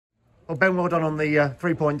Well, Ben, well done on the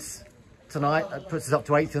 3 points tonight. That puts us up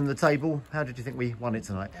to 8th in the table. How did you think we won it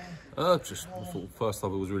tonight? I thought first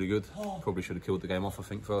half it was really good. Probably should have killed the game off, I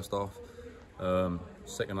think, first half.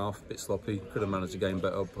 Second half, a bit sloppy. Could have managed the game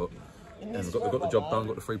better, but yeah, we got the job done,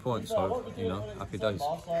 got the 3 points, so, you know, happy days.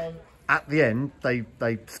 At the end, they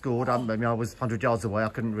scored. I mean, I was 100 yards away. I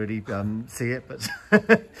couldn't really see it, but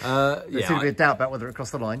there seemed to be a doubt about whether it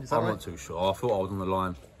crossed the line. Is that I'm right? not too sure. I thought I was on the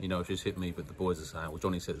line. You know, it just hit me, but the boys are saying, well,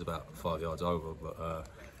 Johnny said it's about 5 yards over, but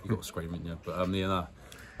you got to scream, didn't you? But yeah, no,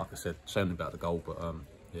 like I said, shame about the goal, but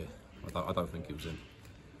yeah, I don't think it was in.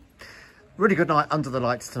 Really good night under the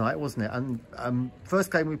lights tonight, wasn't it? And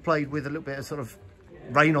first game we played with a little bit of sort of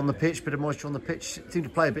rain on the pitch, bit of moisture on the pitch. It seemed to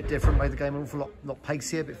play a bit different, made the game an awful lot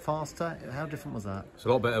pacier, a bit faster. How different was that? It's a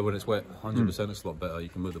lot better when it's wet, 100%. It's a lot better. You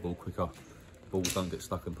can move the ball quicker. The balls don't get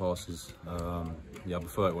stuck in passes. Yeah, I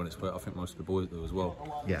prefer it when it's wet. I think most of the boys do as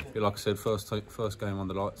well. Yeah. But like I said, first game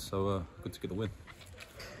under lights, so good to get the win.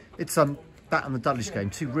 It's that and the Dudley's game,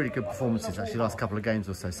 2 really good performances actually last couple of games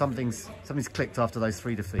or so. Something's clicked after those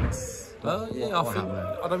 3 defeats. Yeah,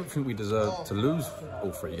 I don't think we deserve to lose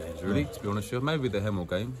all 3 games really, to be honest with you. Maybe the Hemel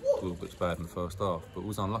game was a little bit bad in the first half, but it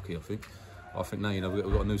was unlucky, I think. I think now, you know, we've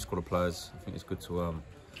got a new squad of players. I think it's good to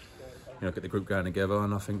you know, get the group going together,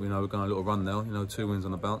 and I think, you know, we're going a little run now, you know, 2 wins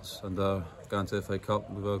on the bounce, and going to the FA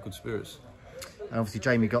Cup with good spirits. And obviously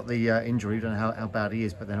Jamie got the injury. We don't know how bad he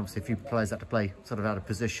is, but then obviously a few players had to play sort of out of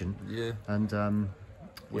position. Yeah. And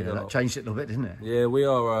that changed it a little bit, didn't it? Yeah, we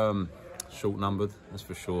are short-numbered, that's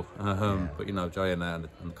for sure. But, you know, Jay and the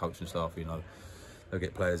coaching staff, you know, they'll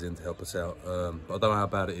get players in to help us out. But I don't know how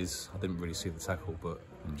bad it is. I didn't really see the tackle, but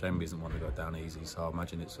Jamie isn't one to go down easy, so I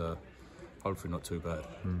imagine it's hopefully not too bad.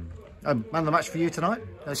 Man of the match for you tonight.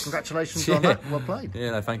 Congratulations on that. Well played.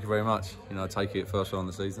 Yeah, no, thank you very much. You know, I take it first one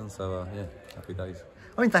of the season, so yeah, happy days.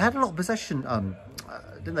 I mean, they had a lot of possession,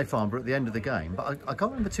 didn't they, Farnborough, at the end of the game? But I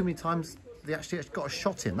can't remember too many times they actually got a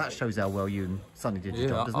shot in. That shows how well you and Sonny did your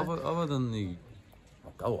job, doesn't it? Other than the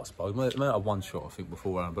goal, I suppose. We may have 1 shot, I think,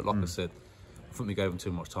 beforehand. But like I said, I think we gave them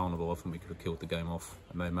too much time on the ball. I think we could have killed the game off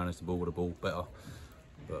and maybe managed the ball with the ball better.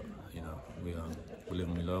 But, you know, we live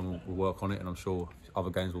and we learn. We'll work on it, and I'm sure other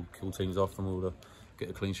games will kill teams off and we'll get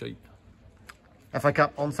a clean sheet. FA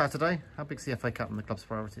Cup on Saturday. How big's the FA Cup and the club's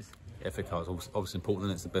priorities? FA Cup is obviously important,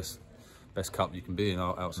 and it's the best cup you can be in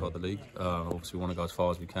outside the league. Obviously, we want to go as far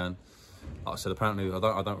as we can. Like I said, apparently, I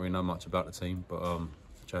don't really know much about the team, but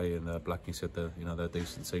Jay and Blackie said they're a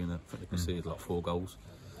decent team. I think they conceded like 4 goals,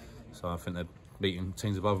 so I think they're beating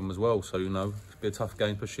teams above them as well. So, you know, it'll be a tough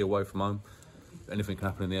game, especially away from home. Anything can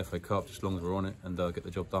happen in the FA Cup, just as long as we're on it and get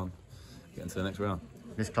the job done, get into the next round.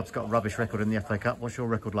 This club's got a rubbish record in the FA Cup. What's your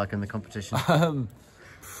record like in the competition?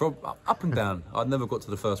 Up and down. I'd never got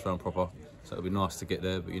to the first round proper, so it'd be nice to get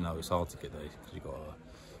there, but you know, it's hard to get there because you've got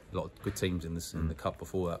a lot of good teams in the cup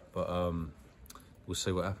before that, but we'll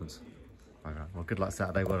see what happens. Okay. Well, good luck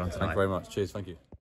Saturday. Well done tonight. Thank you very much. Cheers. Thank you.